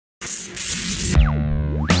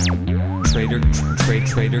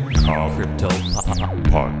Trader Cobb Crypto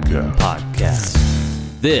Podcast.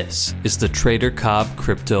 This is the Trader Cobb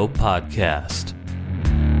Crypto Podcast.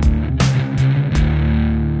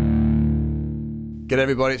 G'day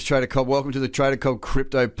everybody, it's Trader Cobb. Welcome to the Trader Cobb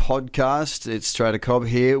Crypto Podcast. It's Trader Cobb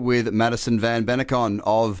here with Madison Van Benekon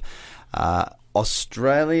of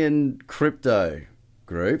Australian Crypto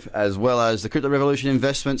Group, as well as the Crypto Revolution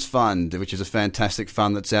Investments Fund, which is a fantastic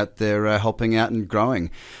fund that's out there helping out and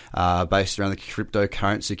growing, based around the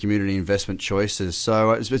cryptocurrency community investment choices.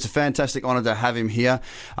 So it's a fantastic honour to have him here.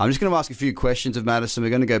 I'm just going to ask a few questions of Madison. We're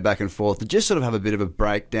going to go back and forth to just sort of have a bit of a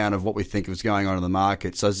breakdown of what we think is going on in the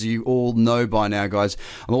market. So as you all know by now, guys,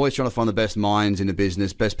 I'm always trying to find the best minds in the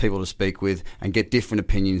business, best people to speak with, and get different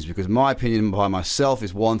opinions, because my opinion by myself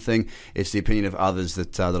is one thing, it's the opinion of others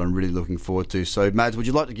that I'm really looking forward to. So Mads, would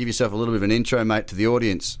you like to give yourself a little bit of an intro, mate, to the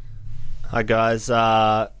audience? Hi guys,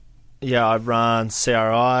 I run CRI,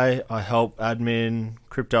 I help admin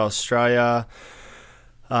Crypto Australia.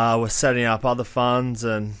 We're setting up other funds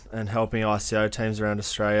and helping ICO teams around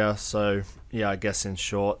Australia. So yeah, I guess in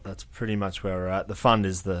short, that's pretty much where we're at. The fund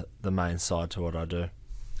is the main side to what I do.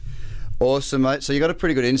 Awesome, mate. So you got a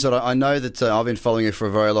pretty good insight. I know that I've been following you for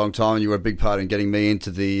a very long time, and you were a big part in getting me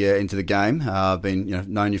into the game. I've been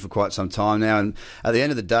known you for quite some time now, and at the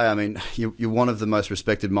end of the day, I mean, you're one of the most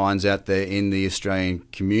respected minds out there in the Australian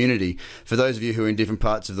community. For those of you who are in different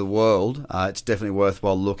parts of the world, it's definitely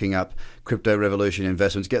worthwhile looking up Crypto Revolution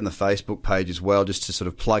Investments. Get on the Facebook page as well, just to sort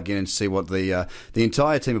of plug in and see what the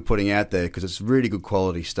entire team are putting out there, because it's really good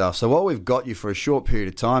quality stuff. So while we've got you for a short period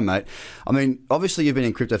of time, mate, I mean, obviously you've been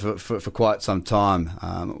in crypto for quite some time.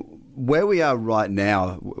 Where we are right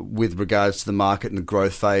now with regards to the market and the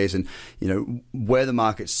growth phase, and where the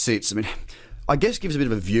market sits, I mean, I guess gives a bit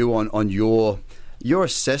of a view on your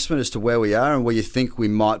assessment as to where we are and where you think we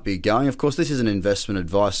might be going. Of course, this isn't investment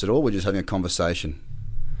advice at all. We're just having a conversation.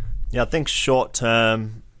 Yeah, I think short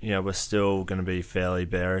term, we're still going to be fairly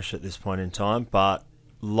bearish at this point in time, but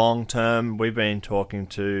long term, we've been talking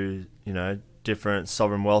to, different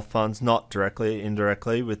sovereign wealth funds, not directly,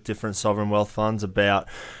 indirectly, with different sovereign wealth funds about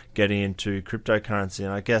getting into cryptocurrency.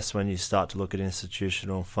 And I guess when you start to look at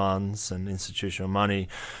institutional funds and institutional money,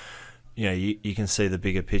 you can see the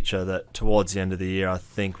bigger picture that towards the end of the year, I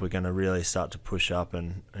think we're going to really start to push up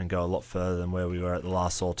and go a lot further than where we were at the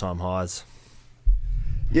last all-time highs.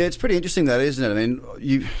 Yeah, it's pretty interesting that, isn't it? I mean,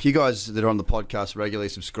 you guys that are on the podcast, regularly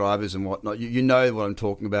subscribers and whatnot, you know what I'm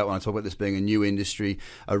talking about when I talk about this being a new industry.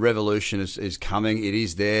 A revolution is coming. It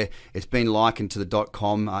is there. It's been likened to the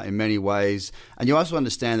 .com in many ways. And you also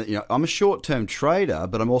understand that, I'm a short-term trader,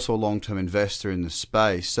 but I'm also a long-term investor in the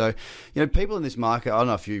space. So, people in this market, I don't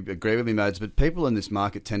know if you agree with me, Mads, but people in this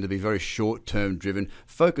market tend to be very short-term driven,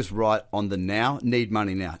 focus right on the now, need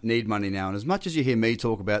money now. And as much as you hear me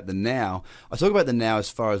talk about the now, I talk about the now as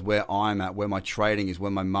far as where I'm at, where my trading is,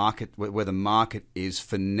 where the market is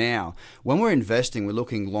for now. When we're investing, we're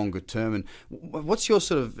looking longer term. And what's your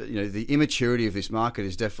sort of, the immaturity of this market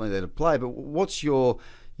is definitely there to play, but what's your,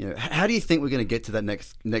 how do you think we're going to get to that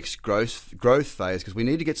next growth phase? Because we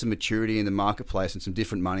need to get some maturity in the marketplace and some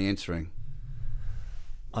different money entering.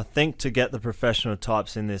 I think to get the professional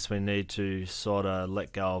types in this, we need to sort of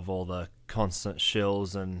let go of all the constant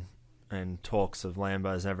shills and talks of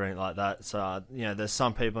Lambos and everything like that. So, there's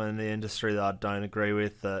some people in the industry that I don't agree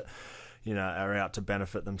with that, are out to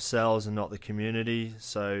benefit themselves and not the community.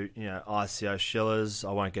 So, ICO shillers,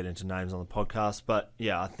 I won't get into names on the podcast, but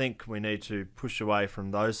yeah, I think we need to push away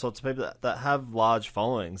from those sorts of people that have large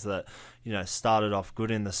followings that, started off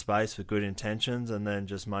good in the space with good intentions, and then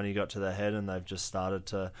just money got to their head and they've just started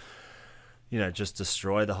to, just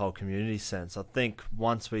destroy the whole community sense. I think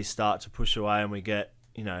once we start to push away and we get,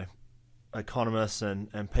 economists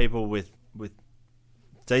and people with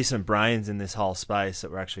decent brains in this whole space, that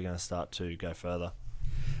we're actually going to start to go further.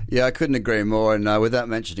 Yeah, I couldn't agree more. And without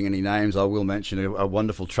mentioning any names, I will mention a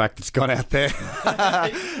wonderful track that's gone out there.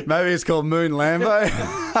 Maybe it's called Moon Lambo.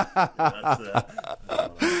 That's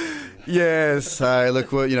it. Yes. Hey, look,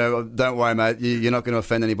 don't worry, mate. You're not going to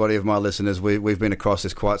offend anybody of my listeners. We've been across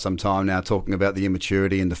this quite some time now, talking about the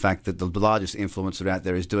immaturity and the fact that the largest influencer out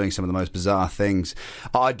there is doing some of the most bizarre things.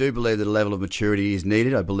 I do believe that a level of maturity is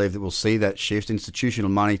needed. I believe that we'll see that shift. Institutional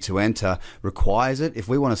money to enter requires it. If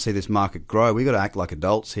we want to see this market grow, we've got to act like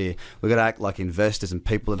adults here. We've got to act like investors and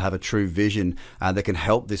people that have a true vision that can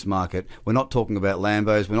help this market. We're not talking about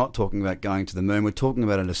Lambos. We're not talking about going to the moon. We're talking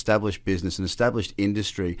about an established business, an established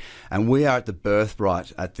industry. And we are at the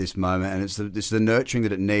birthright at this moment, and it's the nurturing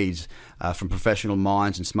that it needs from professional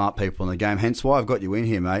minds and smart people in the game. Hence why I've got you in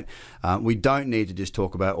here, mate. We don't need to just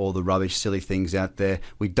talk about all the rubbish, silly things out there.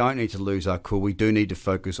 We don't need to lose our cool. We do need to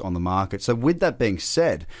focus on the market. So with that being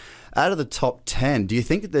said, out of the top 10, do you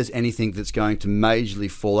think that there's anything that's going to majorly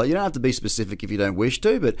fall out? You don't have to be specific if you don't wish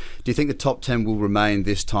to, but do you think the top 10 will remain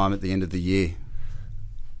this time at the end of the year?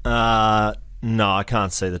 No, I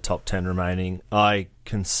can't see the top 10 remaining. I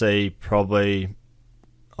can see probably,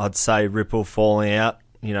 I'd say Ripple falling out,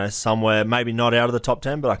 somewhere, maybe not out of the top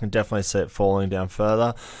 10, but I can definitely see it falling down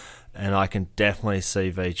further. And I can definitely see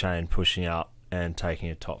VeChain pushing up and taking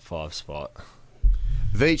a top 5 spot.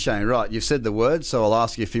 VeChain, right. You've said the word, so I'll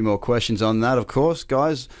ask you a few more questions on that, of course.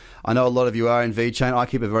 Guys, I know a lot of you are in VeChain. I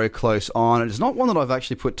keep a very close eye on it. It's not one that I've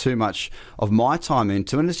actually put too much of my time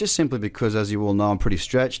into, and it's just simply because, as you all know, I'm pretty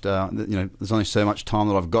stretched. There's only so much time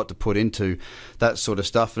that I've got to put into that sort of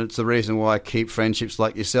stuff, and it's the reason why I keep friendships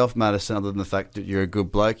like yourself, Madison, other than the fact that you're a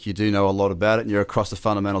good bloke. You do know a lot about it, and you're across the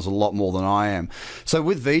fundamentals a lot more than I am. So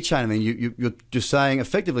with VeChain, I mean, you're just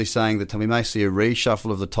effectively saying that we may see a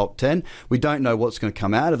reshuffle of the top 10. We don't know what's going to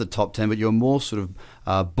come out of the top 10, but you're more sort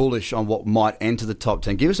of bullish on what might enter the top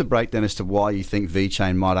 10. Give us a breakdown as to why you think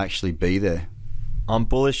VeChain might actually be there. I'm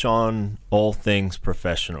bullish on all things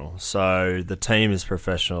professional. So the team is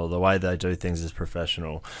professional. The way they do things is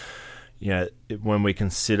professional. When we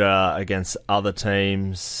consider against other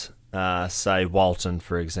teams, say Walton,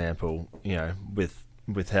 for example,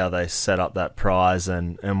 with how they set up that prize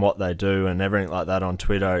and what they do and everything like that on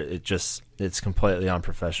Twitter, it's completely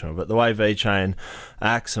unprofessional. But the way VeChain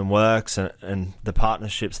acts and works and the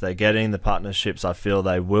partnerships they're getting, the partnerships I feel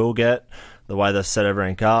they will get, the way they've set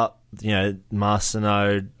everything up,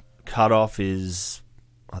 Masternode cutoff is,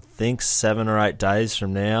 I think, 7 or 8 days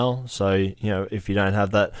from now. So, if you don't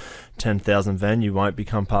have that 10,000 VEN, you won't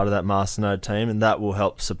become part of that Masternode team, and that will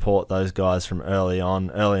help support those guys from early on.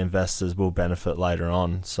 Early investors will benefit later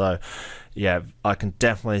on. So, yeah, I can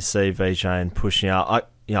definitely see VeChain pushing out.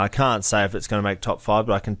 I can't say if it's going to make top 5,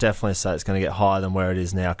 but I can definitely say it's going to get higher than where it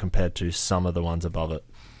is now compared to some of the ones above it.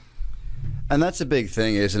 And that's a big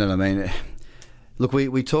thing, isn't it? I mean, look,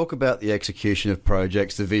 we talk about the execution of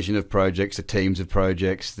projects, the vision of projects, the teams of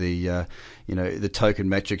projects, the token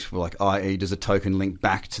metrics for, like, i.e., does a token link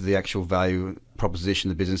back to the actual value proposition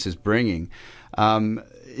the business is bringing?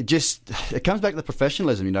 It comes back to the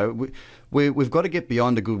professionalism. We've got to get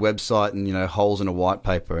beyond a good website and holes in a white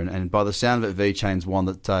paper. And by the sound of it, VeChain's one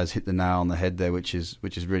that has hit the nail on the head there, which is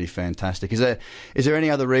really fantastic. Is there any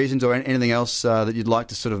other reasons or anything else that you'd like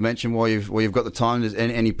to sort of mention while you've got the time? Is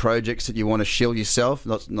any projects that you want to shill yourself?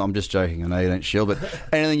 No, I'm just joking. I know you don't shill, but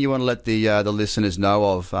anything you want to let the listeners know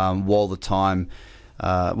of while the time.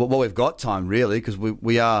 Well, we've got time, really, because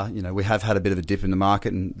we have had a bit of a dip in the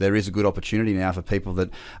market, and there is a good opportunity now for people that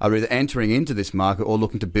are either entering into this market or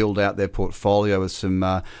looking to build out their portfolio with some,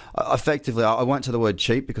 effectively, I won't say the word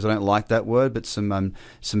cheap because I don't like that word, but some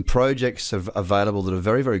projects available that are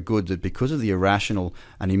very, very good, that because of the irrational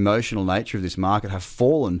and emotional nature of this market have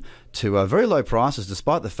fallen to very low prices,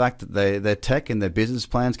 despite the fact that their tech and their business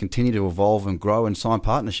plans continue to evolve and grow and sign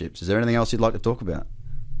partnerships. Is there anything else you'd like to talk about?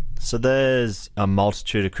 So there's a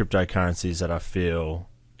multitude of cryptocurrencies that I feel,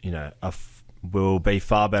 will be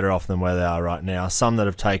far better off than where they are right now. Some that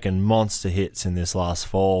have taken monster hits in this last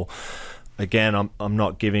fall. Again, I'm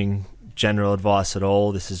not giving general advice at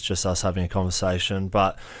all. This is just us having a conversation.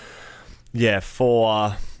 But yeah,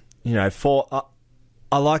 I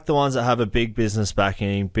like the ones that have a big business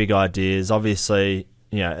backing, big ideas. Obviously,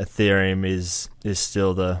 Ethereum is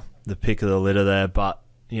still the pick of the litter there. But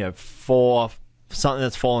for something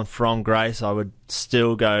that's fallen from grace, I would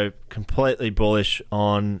still go completely bullish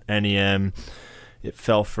on NEM. It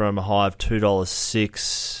fell from a high of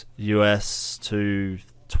 $2.06 US to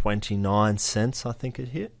 29 cents, I think it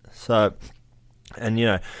hit. So, and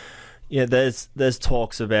there's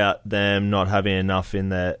talks about them not having enough in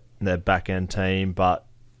their back end team, but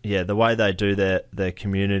yeah, the way they do their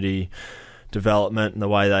community development and the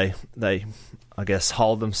way they I guess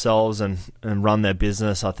hold themselves and run their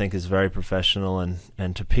business, I think is very professional,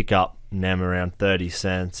 and to pick up NEM around 30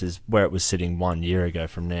 cents is where it was sitting 1 year ago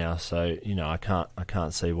from now. So I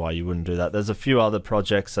can't see why you wouldn't do that. There's a few other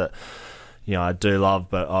projects that I do love,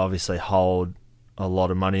 but I obviously hold a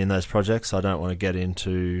lot of money in those projects, so I don't want to get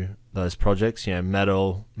into those projects,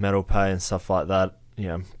 Metal Pay and stuff like that,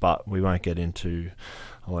 but we won't get into,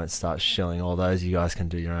 I won't start shilling all those. You guys can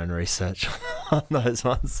do your own research on those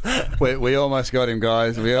ones. We almost got him,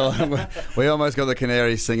 guys. We almost got the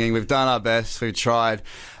canary singing. We've done our best. We've tried.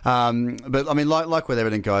 But I mean, like with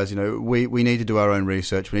everything, guys, we need to do our own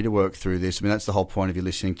research. We need to work through this. I mean, that's the whole point of you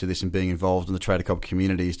listening to this and being involved in the Trader Cobb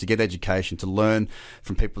community, is to get education, to learn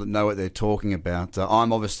from people that know what they're talking about.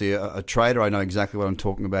 I'm obviously a trader. I know exactly what I'm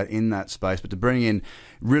talking about in that space, but to bring in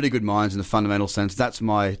really good minds in the fundamental sense, that's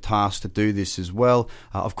my task to do this as well.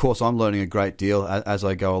 Of course, I'm learning a great deal as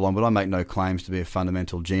I go along, but I make no claims to be a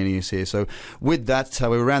fundamental genius here. So with that,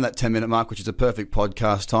 we're around that 10-minute mark, which is a perfect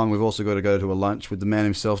podcast time. We've also got to go to a lunch with the man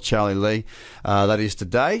himself, Charlie Lee. That is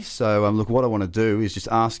today. So look, what I want to do is just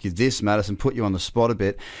ask you this, Madison, put you on the spot a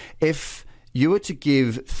bit. If you were to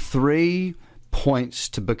give 3 points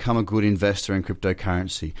to become a good investor in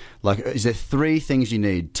cryptocurrency, like, is there 3 things you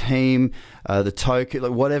need? Team, the token,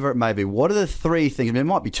 like whatever it may be. What are the 3 things? I mean, it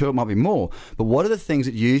might be 2, it might be more, but what are the things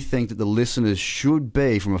that you think that the listeners should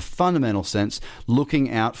be, from a fundamental sense, looking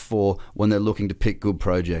out for when they're looking to pick good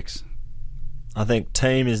projects? I think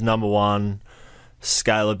team is number 1,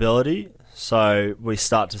 scalability. So we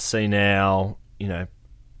start to see now,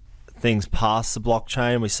 things past the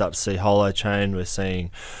blockchain. We start to see holochain. We're seeing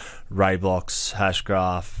Rayblox,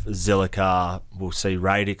 Hashgraph, Zilliqa. We'll see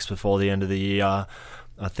Radix before the end of the year.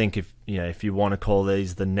 I think if you want to call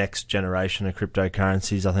these the next generation of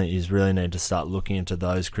cryptocurrencies, I think you really need to start looking into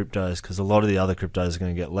those cryptos, because a lot of the other cryptos are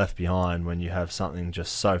going to get left behind when you have something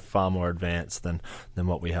just so far more advanced than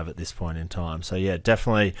what we have at this point in time. So yeah,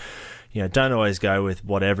 definitely, don't always go with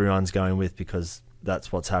what everyone's going with, because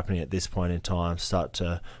that's what's happening at this point in time. Start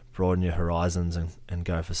to broaden your horizons and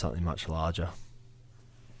go for something much larger.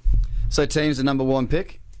 So team's the number 1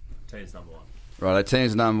 pick? Team's number 1. Right,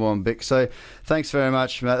 team's the number 1 pick. So thanks very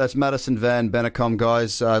much, Matt. That's Madison Van Bennekom,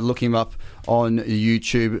 guys. Look him up on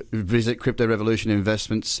YouTube. Visit Crypto Revolution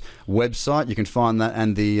Investments website. You can find that,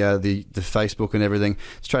 and the Facebook and everything.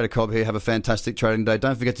 It's Trader Cobb here. Have a fantastic trading day.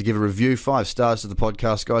 Don't forget to give a review, 5 stars to the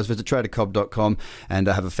podcast, guys. Visit tradercobb.com and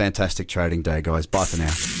have a fantastic trading day, guys. Bye for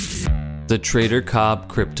now. The Trader Cobb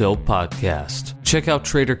Crypto Podcast. Check out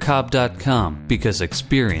tradercobb.com, because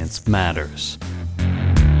experience matters.